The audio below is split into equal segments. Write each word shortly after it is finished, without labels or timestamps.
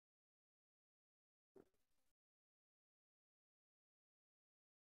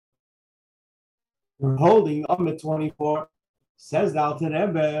We're holding Amid 24. Says the Alter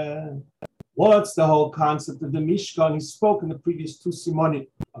Rebbe, what's the whole concept of the Mishkan? He spoke in the previous two Simonim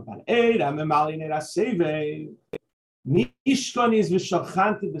about Eira Memali Nera Seve. Mishkan is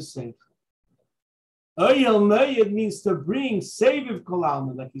V'Shachanti B'Seicha. Oyel Meyed means to bring Seviv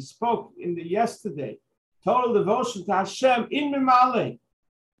Kolalma, like he spoke in the yesterday. Total devotion to Hashem in Memale.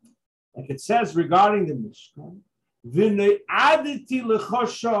 Like it says regarding the Mishkan, V'Ne'aditi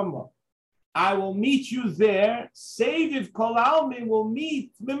L'Choshama. I will meet you there. Seviv Kolalmi will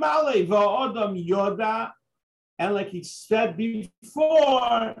meet Memale Va'odam Yoda. And like he said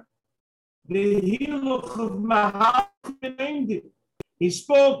before, the Hiluch of Mendy. He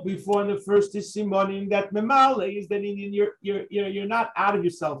spoke before in the first Simonim that Memale is that you're not out of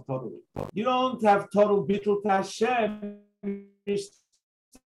yourself totally. You don't have total bittul to Hashem. You're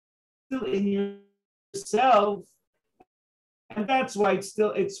still in yourself. And that's why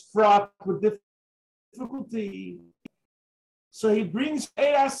it's fraught with difficulty. So he brings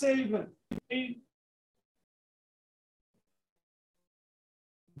Eira Seven.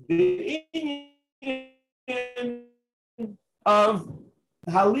 The Indian of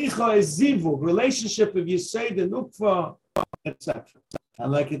Halicha is Zivu, relationship of Yesod and Ukva, etc. And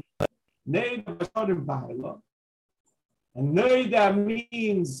like it, and Neida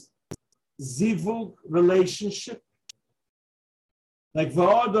means Zivu, relationship. Like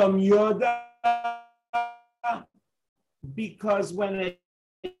V'odam Yoda, because when a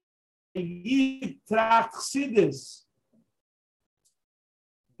Yid Chassidus,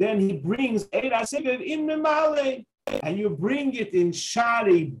 then he brings Eira Seviv in Memale, and you bring it in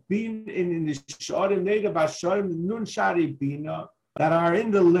Shari Bin, in the Shorim Neda Bashorim, Nun Shari Bina, that are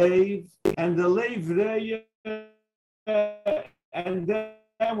in the Leiv, and the Leiv Reya, and then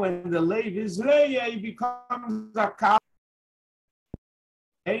when the Leiv is Reya, he becomes a Kal.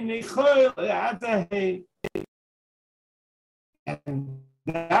 And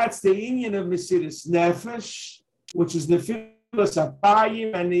that's the union of Mesiris Nefesh, which is the Filas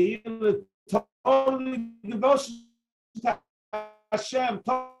Abayim, and the totally devotion to Hashem,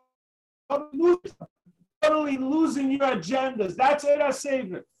 totally losing your agendas. That's Eira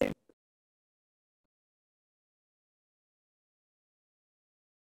Seven.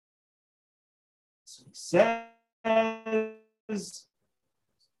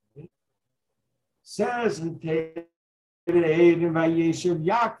 Says in Torah in Vayeshev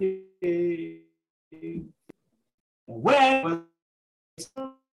Yaakov, when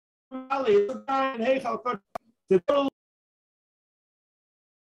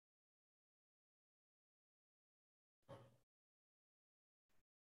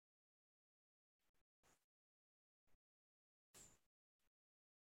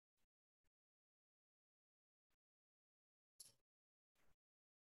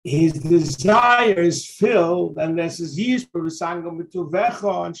his desire is filled, and this is used for Sangam Mituvecha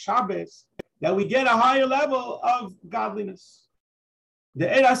on Shabbos, that we get a higher level of godliness. The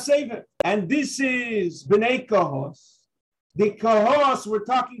Eira Seven. And this is B'nai Kehos. The Kehos, we're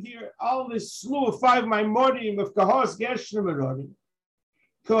talking here, all this slew of 5 Maimorim of Kehos, Gershon, Merari.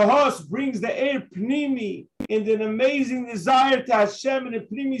 Kehos brings the Eir Pnimi in an amazing desire to Hashem in a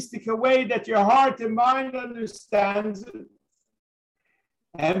pnimistic way that your heart and mind understands it.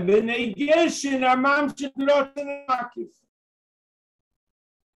 And B'nai Gershon are Mamshit Roten and Akif,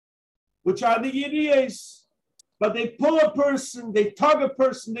 which are the Yiriyos. But they pull a person, they tug a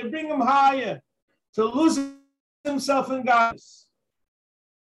person, they bring him higher to lose himself in godliness.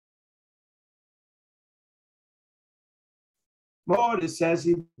 More, it says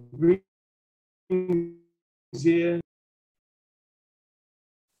he brings here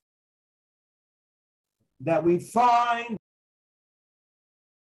that we find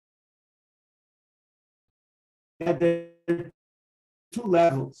that there are 2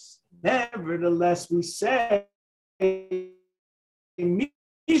 levels. Nevertheless, we say,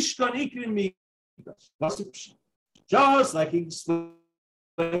 just like he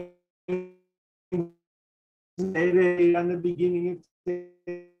explained on the beginning of the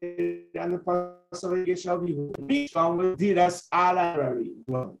Parsha,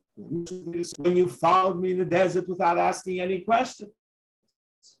 when you followed me in the desert without asking any question.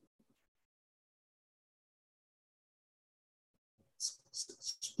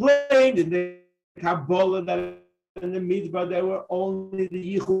 Explained in the Kabbalah that in the Midbar there were only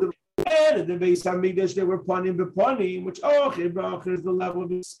the Yichud, and in the Beis Hamikdash there were Panim B'Panim, which Ochir is the level of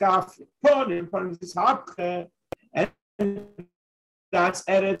Skaf, Panim is Hapche, and that's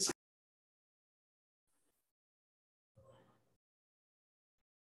Eretz.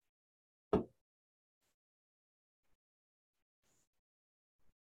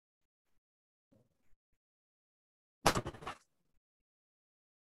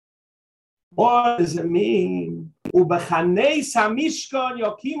 What does it mean? When the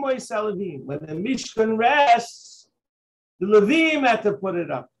Mishkan rests, the Levim had to put it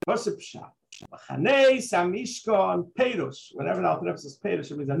up. What's the pshat? Whenever the Alter Rebbe says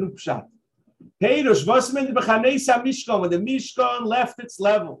Peirush, it means a new pshat. Peirush, what's meant to Mishkan? When the Mishkan left its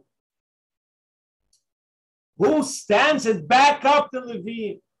level, who stands it back up to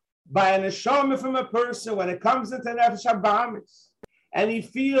Levim? By an neshama from a person when it comes into Nefesh HaBahamis, and he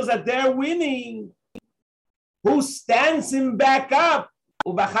feels that they're winning, who stands him back up?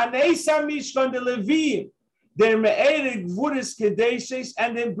 They're me'erig v'uris kedeshes,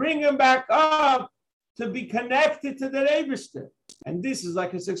 and they bring him back up to be connected to the Eibishter. And this is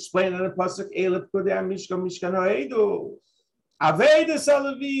like it's explained in the pasuk Elet Kodei Mishkan Mishkan Ha'edus. Avedus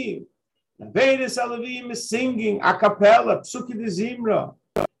Alavim. Avedus Alavim is singing a cappella, Psuki de Zimra.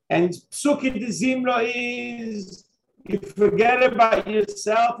 And Psuki de Zimra is, you forget about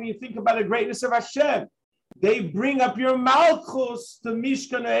yourself and you think about the greatness of Hashem. They bring up your Malchus to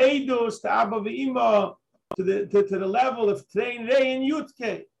Mishkan Ha'edus, to Abba V'Ima, to the level of Trein Rei and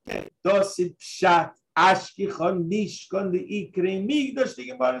Yutke. Dosit Pshat, Ashkichon, Mishkan, the Ikre, Migdash, the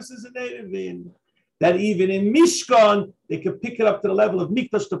Gemara says in Erevin, that even in Mishkan, they could pick it up to the level of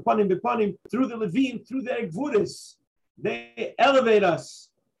Mikdash, to Panim, through the Levim, through their Gvuris. They elevate us.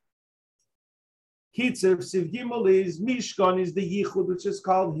 Kitzer, Siv Gimel is, Mishkan is the Yichud, which is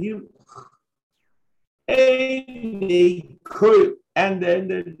called Hiluch. And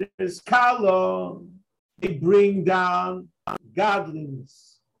then there's Kalo. They bring down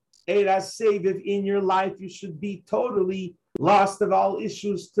godliness. Eras say that in your life you should be totally lost of all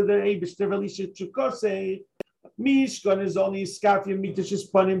issues to the Eibishter Velisha Chukose. Mishkan is only Iskafia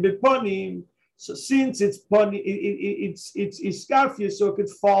Mitash Panim Beponim. So since it's Panim, it's Iskafia, so it could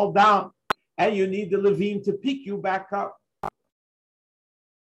fall down. And you need the Levim to pick you back up.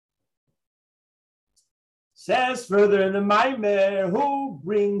 Says further in the Maimer, who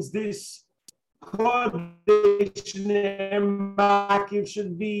brings this Kodesh Makiv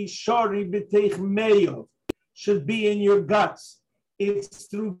should be Shori B'teich Meyo, should be in your guts. It's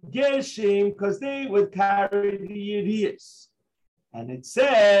through Gershon because they would carry the Yiriyas. And it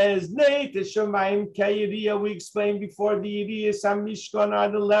says, Neit Shomayim Kayiriya, we explained before, the Yiriyas HaMishkan are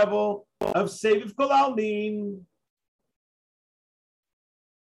the level of Seviv Kol Almin.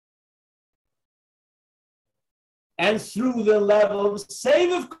 And through the level of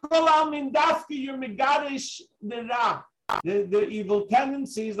Seviv Kol Almin Dafki, you're Megadish the Ra, the evil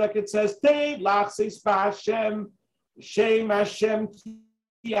tendencies, like it says, Tev Lach Seis Hashem, Shem Hashem Ki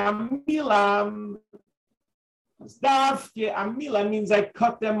Amilam. Dafki Amila means I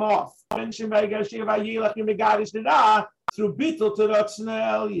cut them off. Through Bittul to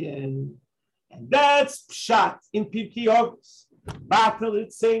Ratzon. And that's Pshat in Pirkei Avos. Battle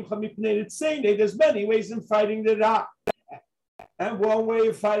it's saying, it's saying there's many ways in fighting the Ra. And one way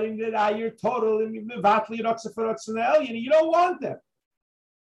of fighting the Ra, you're total in you don't want them.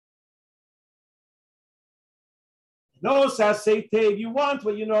 No, say you want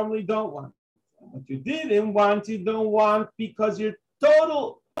what you normally don't want. What you didn't want, you don't want because you're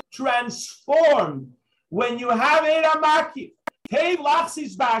total transformed. When you have Eramaki,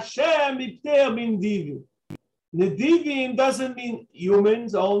 Nedivim doesn't mean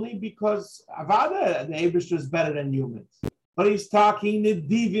humans only because Avada, the Eibishter is better than humans. But he's talking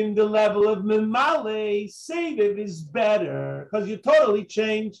Nedivim, the level of Memale, Seviv is better because you totally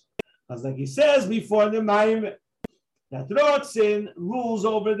changed. Because like he says before in the Maim, that Rotzin rules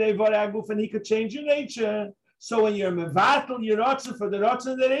over the Voraguf and he could change your nature. So when you're Mevatel, you're Rotzin for the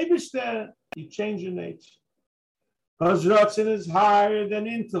Rotzin that Eibishter, you change your nature. Because Rotzin is higher than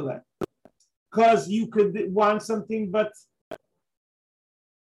intellect. Because you could want something, but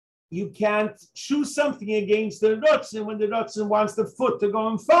you can't choose something against the Rotzin. When the Rotzin wants the foot to go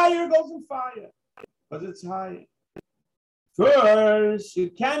on fire, it goes on fire. Because it's higher. First, you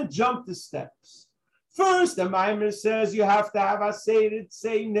can't jump the steps. First, the Maimer says you have to have a Seirit,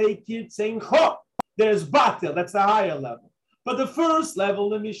 say naked, saying Cho. There's Batil, that's the higher level. But the first level,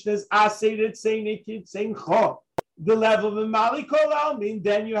 the Mishnah is Aseirit, say naked, saying Cho. The level of Mali Kol Almin,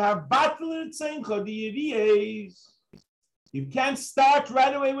 then you have Batil, saying Cho, the Yiriyas. You can't start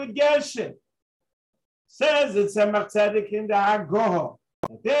right away with Gershon. Says it's a Tzedek in the Hagoh.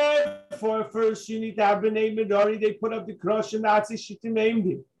 Therefore, first you need to have B'nai Midori, they put up the Krosh and Natsi Shittim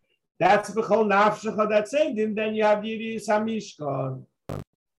Mendy. That's B'chol Nafshecha, that's same thing. Then you have Yiriyas HaMishkan.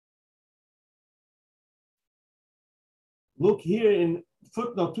 Look here in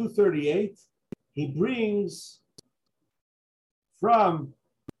footnote 238. He brings from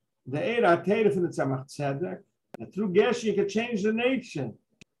the Eira Teira from the Tzemach Tzedek that through Gershon you can change the nature.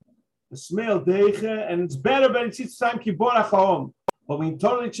 the smell deiche, and it's better when it's time kiborach home. But when you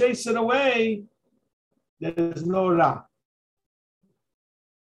totally chase it away, there's no ra.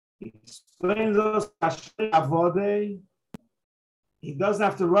 He explains us he doesn't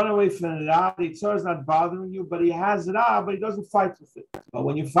have to run away from ra. The Torah is not bothering you, but he has ra, but he doesn't fight with it. But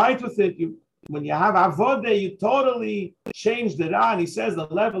when you fight with it, when you have avodah, you totally change the ra. And he says the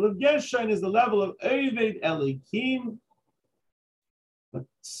level of Gershon is the level of Eved Elikim. But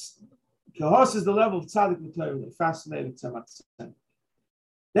Kehos is the level of Tzaddik L'Torah. Fascinating.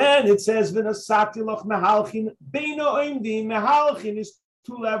 Then it says, "V'nasati loch mehalchin beino oimdim." Mehalchin is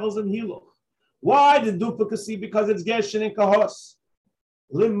 2 levels in hiluch. Why the duplicacy? Because it's Gershon and Kehos.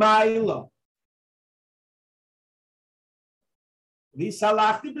 L'mayla.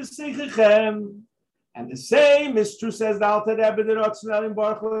 V'salachti b'seichechem. And the same is true, says the Alter Rebbe, the Ratzon in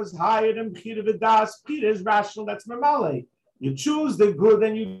Baruch Hu is higher than B'chira v'das. B'chira is rational, that's memale. You choose the good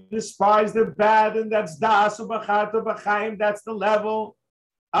and you despise the bad, and that's das u'bachat u'bachayim. That's the level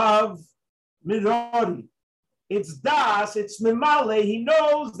of Midori. It's das, it's memale. He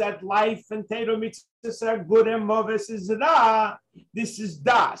knows that life and Torah mitzvahs are good and moves is ra. This is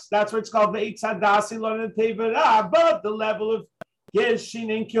das. That's what it's called ve'etz hadas ilon and teva ra. But the level of Gershon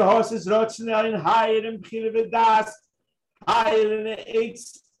and Kehos is rotzonel and higher than b'chira v'das, higher than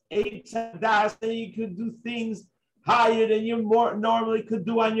eitz hadas, and you could do things higher than you more normally could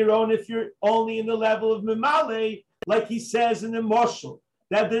do on your own if you're only in the level of memale, like he says in the Moshel,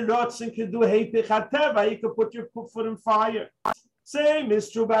 that the Rotzen can do heipich hateva, you can put your foot in fire. Same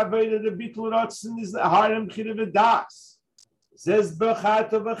is true by the Bitul Rotzen is hard and b'chira v'das. Says b'chat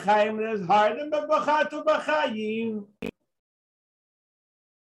u'b'chayim, there's hard and b'chat u'b'chayim.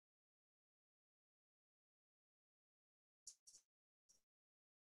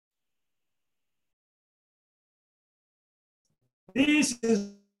 This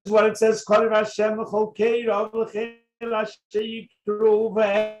is what it says.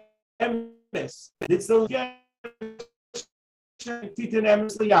 It's the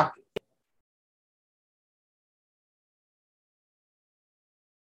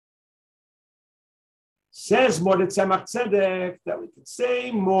says more than Tzemach Tzedek that we could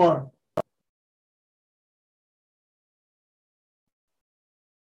say more.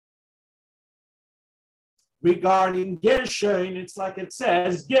 Regarding Gershon, it's like it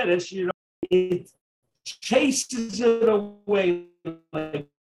says, Gershon, it chases it away. Like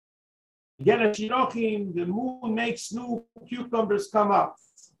Gershon, the moon makes new cucumbers come up.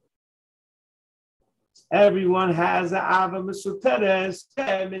 Everyone has an Ava Mesuteres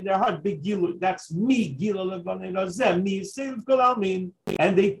in their heart, big Gilu. That's me, Gilu Levanelazem, me, Sev Kolamin.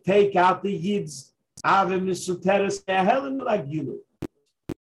 And they take out the Yid's Ava Mesuteres, Helen like Gilu.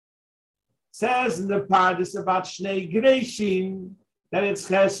 Says in the Pardes about Shnei Greshim that it's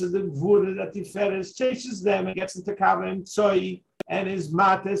Chesed and Gvura that Tiferes chases them and gets into Kava and Tzoi and is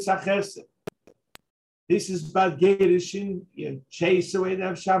Mate Sachesed. This is about Gershon, you chase away the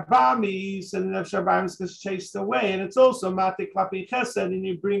Shabamis, and the Shabamis gets chased away, and it's also Mate Klapi Chesed, and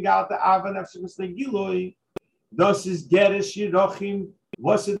you bring out the Ava Nefshim Giloi. Thus is Gershon Yerochim.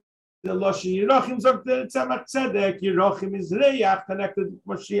 What's it? The Loshin Yerochim of the Tzemach Tzedek, Yerochim is Reyach, connected to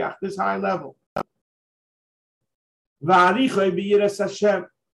Moshiach, this high level. V'arichoi b'yiras Hashem.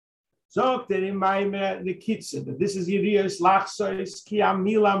 So, in my Likkutei, that this is Yiriyas Lachsois, Ki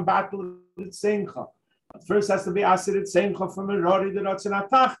Amilam Battle Tzeincha. First has to be Asirit Tzeincha from a Rori, the Rotzen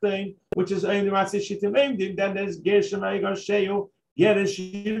HaTachtein, which is only Matzeh Shittim Emdim. Then there's Gershon Eigon Sheu,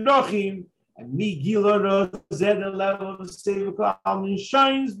 Gershon Yerochim. And Migila Rozeh, the level of Sevikal Almin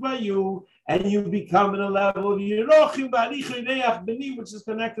shines by you, and you become in a level of Yerochim Barichei Neach Beni, which is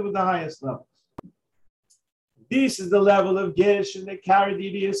connected with the highest level. This is the level of Gershon that carried the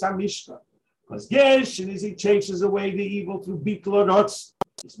Yiriyas HaMishkan. Because Gershon is he chases away the evil through Bittul Rotz.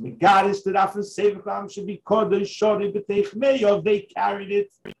 It's Megaris that after Sevikal should be Kodesh Shori B'teich Meyo. They carried it.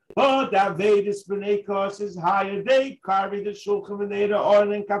 But the Avedis B'nei Kos is higher. They carried the Shulchan V'nei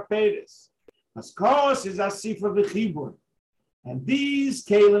Oren and Kaperis. As Kos is Asif of the Chibur. And these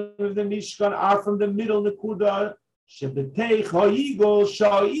Kalim of the Mishkan are from the middle Nekuda. Shebetei Choyigol,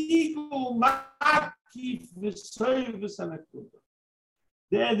 Shoyigol, Makif, V'soyvis, and Nekuda.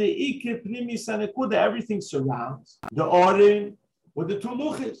 They're the Ikir, Primis, and Nekuda. Everything surrounds the Orin with the two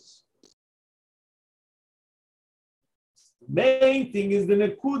Luchis. The main thing is the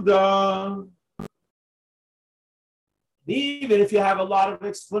Nekuda. Even if you have a lot of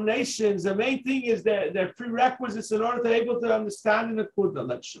explanations, the main thing is that they're prerequisites in order to be able to understand the Nekuda.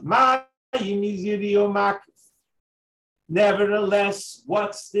 Like Shemayim is Yiriyah Makif. Nevertheless,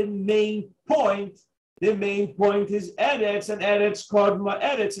 what's the main point The main point is Eretz, and Eretz Kodma.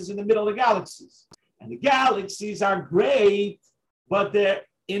 Eretz is in the middle of the galaxies. And the galaxies are great, but they're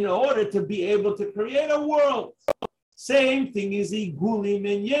in order to be able to create a world. Same thing is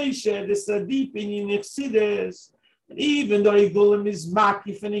Igulim and Yesher, the Sadip in Yechsides. And even though Igulim is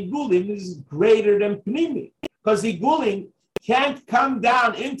Makif and Igulim is greater than Pnimi, because Igulim can't come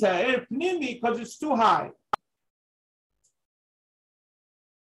down into Air Pnimi because it's too high.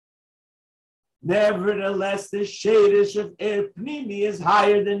 Nevertheless, the Shadish of Air Pnimi is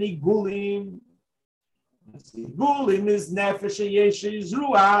higher than Igulim. Igulim is Nefesh Yesher is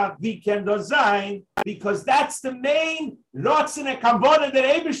Ruach, Viken Dozain, because that's the main Rotzen and Kavona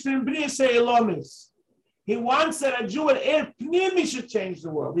that Eibishter in Bria say Elomis. He wants that a Jew at Air Pnimi should change the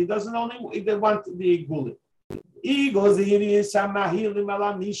world. He doesn't only want the Igulim. Eagles, the Yiddish, Samahilim,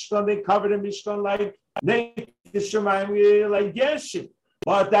 Ala Mishkan, they cover the Mishkan like the Shemaim, like Gershon.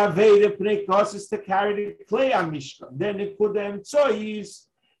 But the Veda Prekos is to carry the clay on Mishkan. Then it put them Tzoyis,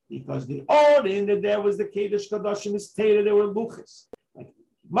 because the order in that there was the Kedesh Kadoshim is Teda, there were Luchas. Like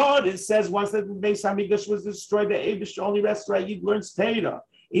Moses says, once that the Beis Hamikdash was destroyed, the Eibush only restaurant Yid learns Teda.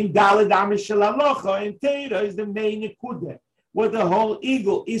 In Daled Amishel Alocha, and Teda is the main Nekudah. What the whole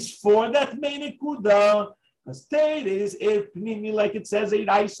eagle is for that main Nekudah. Because Teda is Pnimi, like it says,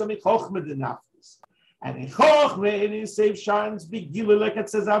 Eiraisom Chochma de Naftis. And in Chochma, it is Save Shans Bigila, like it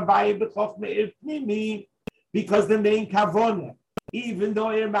says, Avai B'Chochma Pnimi, because the main Kavona, even though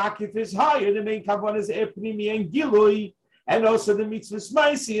Makif is higher, the main Kavona is Pnimi and Gilui, and also the Mitzvah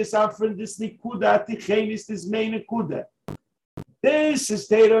Smaisi is out from this Nikuda, Tichenis, this main Nikuda. This is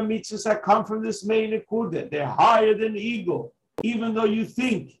Teda Mitzvahs that come from this main Nikuda. They're higher than the eagle, even though you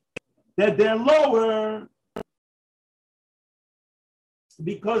think that they're lower,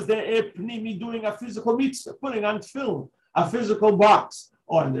 because they're Pnimi doing a physical mitzvah, putting on film, a physical box,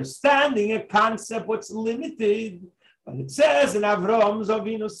 or understanding a concept what's limited. But it says in Avram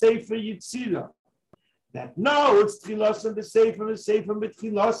Avinu Sefer Yitzira that no, it's Tchilosan the Sefer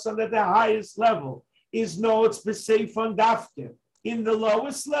B'Tchilosan at the highest level is no, it's B'Sefer Dafke. In the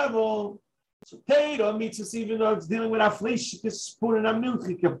lowest level, so Teda mitzvahs, even though it's dealing with a fleishike spoon and a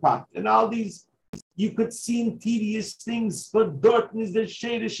milchike pot, and all these. You could see in tedious things, but Dorton is the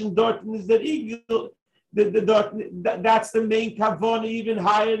Shadish and Dorton is the eagle. That's the main Kavona, even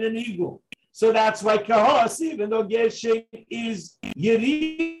higher than eagle. So that's why Kehos, even though Gershon is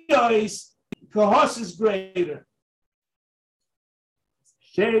Yeriyos, Kehos is greater.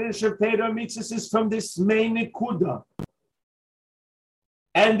 Shadish of Teda Mitzvahs is from this main Nekuda.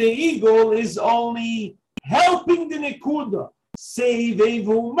 And the eagle is only helping the Nekuda. Like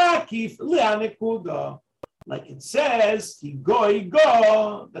it says,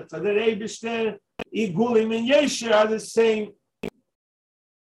 go. That's what the Eibishter, Igulim and Yesher are the same.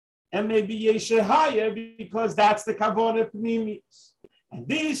 And maybe Yesher higher because that's the Kavona Pnimis. And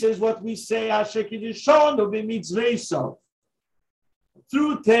this is what we say, Asher Kiddishon of the Mitzvah.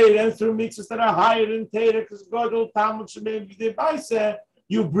 Through Teda and through mitzvahs that are higher than Teda, because God will Talmud Shemei V'Debaisa,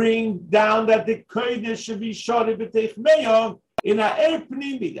 you bring down that the Kodesh should be Shori B'Teich Meyon in a Air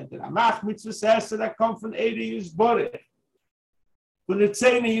Pnimi, that the Ramach mitzvah says that come from Eri Yizboreh. When the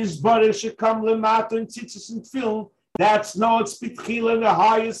Tzeni Yizboreh should come Lemato and Tzitzis and Film, that's no, it's B'Tchila, the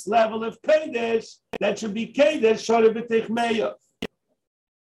highest level of Kodesh, that should be Kodesh Shori B'Teich Meyon.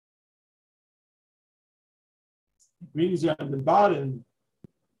 It brings you on the bottom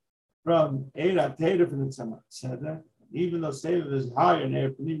from Eira Teda from the Tzemach Tzedek. Even though Seva is higher and Air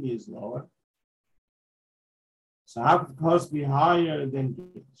Pnimi is lower. So how could the cost be higher than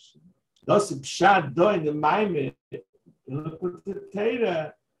Gershon? Thus, Pshat doing the Maimed, look at the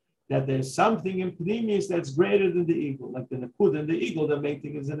Teda, that there's something in Pnimis that's greater than the eagle, like the Nakuda. And the eagle, the main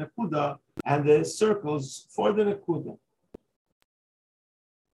thing is the Nakuda, and the circles for the Nakuda.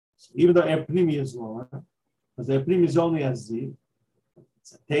 So even though Air Pnimi is lower, because Air Pnimi is only a Z,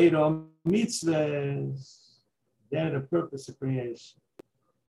 it's a Teda mitzvahs. They're the purpose of creation.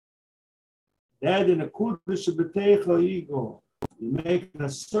 They're the Nekudah Shebeteicha eagle. You make a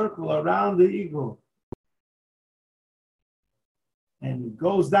circle around the eagle. And it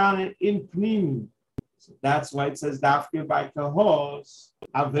goes down in Pnimi. So that's why it says Dafke by Kehos,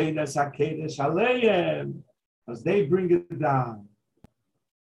 Avedas HaKedesh Aleim, because they bring it down.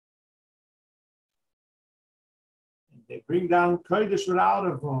 And they bring down Kodesh without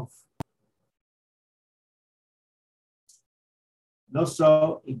a Vov.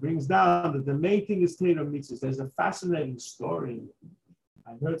 Naso, it brings down that the main thing is Teda Mitzvahs. There's a fascinating story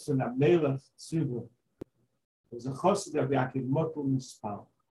I heard from Amelach Tzibur. There's a chassid of Yaakov Motul Mispal.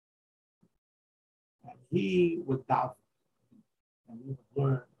 And he would daven and he would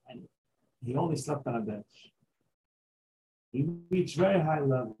learn. And He only slept on a bench. He reached very high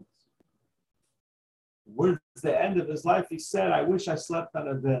levels. Towards the end of his life, he said, I wish I slept on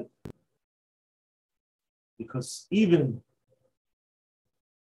a bed. Because even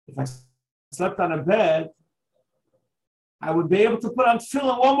if I slept on a bed, I would be able to put on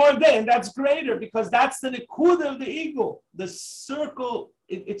tefillin one more day, and that's greater because that's the nekuda of the eagle. The circle,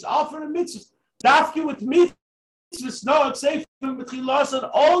 it's offered a mitzvah. Dafki with mitzvahs, no, it's safe with chilas, and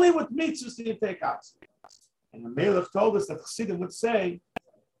only with mitzvahs do you take out. And the Melech told us that Chassidim would say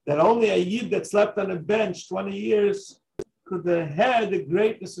that only a yid that slept on a bench 20 years could have had the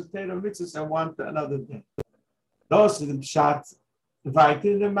greatness of Torah mitzvahs and want another day. Those are the pshat.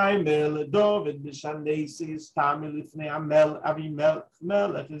 Weiter in der Maimer, David, Bishanesi, is Tamil, Lifnei Amel, Avimelech,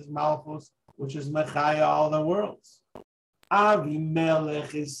 Melech is Malchus, which is Mechaya, all the worlds.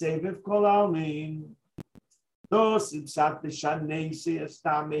 Avimelech is Seviv Kol Almin. Those in Pshat Bishanesi, is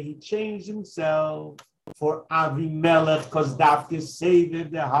Tamil, he changed himself for Avimelech, because Dafke Seviv,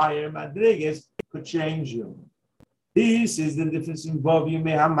 the higher Madrigas, could change you. This is the difference in Bov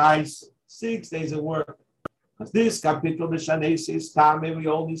Yemei HaMais, 6 days of work. This capital Bishanesi is Tame, we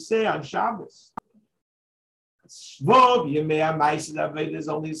only say on Shabbos. Shvov Yemei HaMais is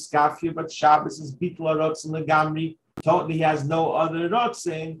only Skafia, but Shabbos is Bittul Rotzen Legamri. Totally has no other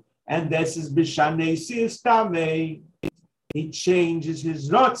Rotzen, and this is Bishanesi is Tame. He changes his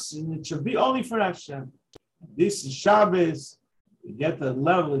Rotzen, it should be only for Hashem. This is Shabbos. You get the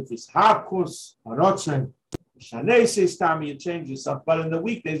level of his Hakus, Rotzen. Shanei says, Tommy, you change yourself, but in the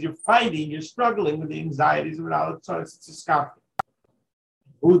weekdays you're fighting, you're struggling with the anxieties without it, so it's a scoff.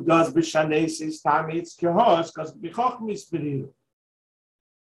 Who does Bishanei says, Tommy? It's Kehos, because Bichochmi is Piriru.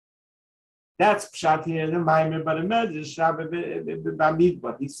 That's Pshat here in the Maimer, but the Medrash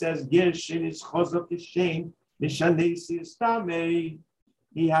Bamidbar. He says, Gershon is Chozok Hashem, Bishanei says, Tommy.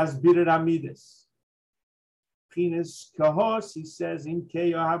 He has bitter Amidas. Pinas Kehos, he says, in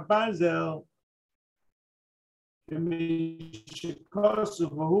Keyo HaBazel.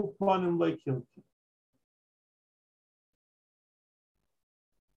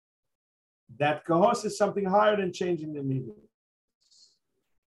 That Kehos is something higher than changing the midah.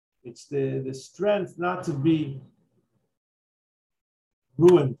 It's the strength not to be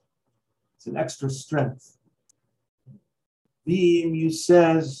ruined. It's an extra strength. Being, you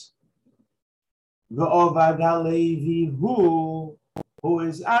says, V'ovad HaLevi who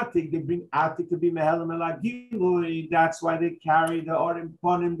is Atik, they bring Atik to be Mehelim Elagilui. That's why they carry the Orim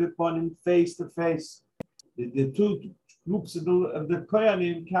Ponim Beponim face to face. The two groups of the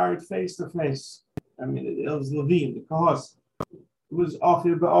Kohanim carried face to face. I mean, it was Levine, the Kehos. It was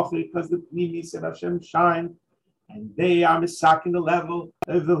Ochir Be'ochir because the Pnimis of Hashem shine, and they are misaking the level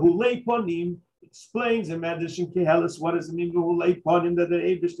of the Hulei Ponim. Explains in Medrash and Kehelis what does it mean Hulei Ponim, that the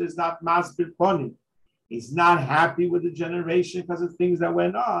Eibush is not Masbir Ponim. He's not happy with the generation because of things that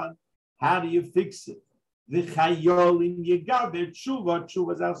went on. How do you fix it? This is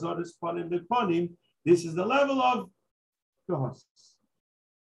the level of Kehos.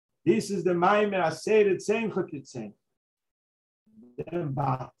 This is the Maimer Aseret Tzein Chokitzein.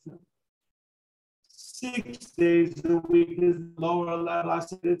 6 days a week is lower level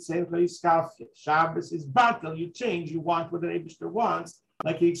Aseret Tzein Chokitzkafia. Shabbos is battle. You change. You want what the Eibishter wants.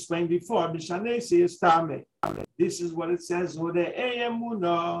 Like he explained before, Bishanesi is Tame. This is what it says, like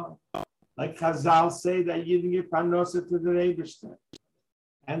Chazal say that you didn't give Panosa to the Eibishter.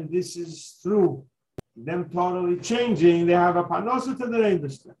 And this is through them totally changing, they have a Panosa to the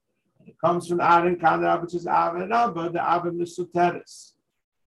Eibishter. It comes from Aaron Kandra, which is Av and Abba, the Abba Misuteris.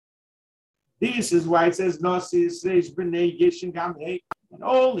 This is why it says Nasi Yisreish B'nei Gishin Gam Hei. And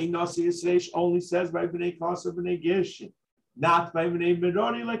only Nasi Yisreish only says by B'nei Kosa B'nei Gishin. Not by B'nai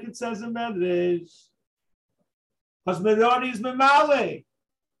Merori like it says in Medrash. Because Merori is Memale.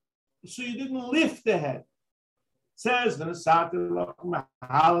 So you didn't lift the head. It says, there's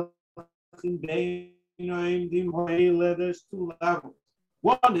two levels.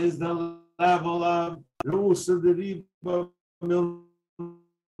 One is the level of Rus of the Riba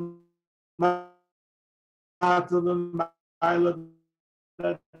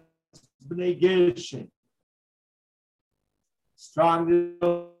that's B'nai Gershon. Strong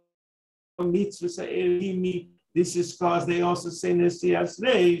mitzvah. This is because they also say Nesias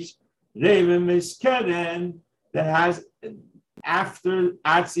Reish, Revim Miskeren, that has after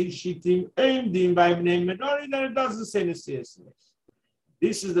Atzi Shitim Eimdim by name Menori, that it doesn't say Nesias Reish.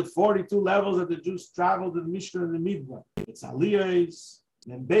 This is the 42 levels that the Jews traveled in the Mishkan and the Midbar. It's Aliyahs,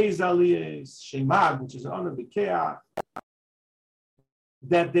 then Beis Aliyahs, Shemad, which is Honor B'Keah,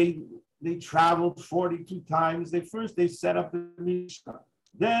 that they traveled 42 times. They set up the Mishkan.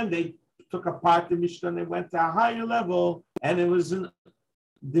 Then they took apart the Mishkan, they went to a higher level, and it was in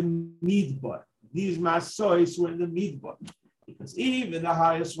the Midbar. These Masois were in the Midbar. Because even the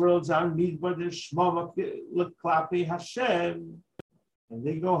highest worlds are Midbar, they're Shmama Klapi Hashem. And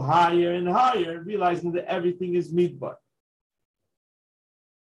they go higher and higher, realizing that everything is Midbar.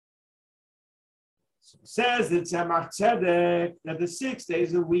 So it says that Tzemach Tzedek, that the 6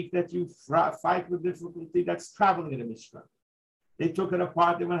 days a week that you fight with difficulty, that's traveling in the Mishkan. They took it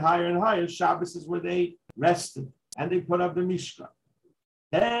apart, they went higher and higher. Shabbos is where they rested, and they put up the Mishkan.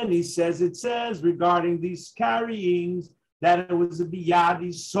 Then he says, it says regarding these carryings, that it was a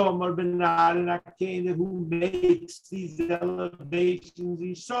Biyadi Somer Benar and Akene who makes these elevations.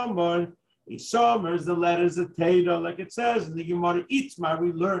 Isomer is the letters of Teda, like it says in the Gemara Itmar,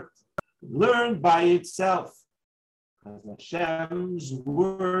 we learned by itself. As Hashem's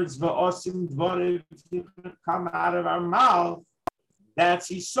words va'osim dvarim come out of our mouth, that's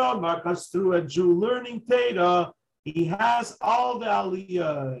Isomer, because through a Jew learning Teda, he has all the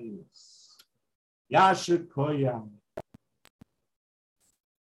aliyahs. Yashir Koyam.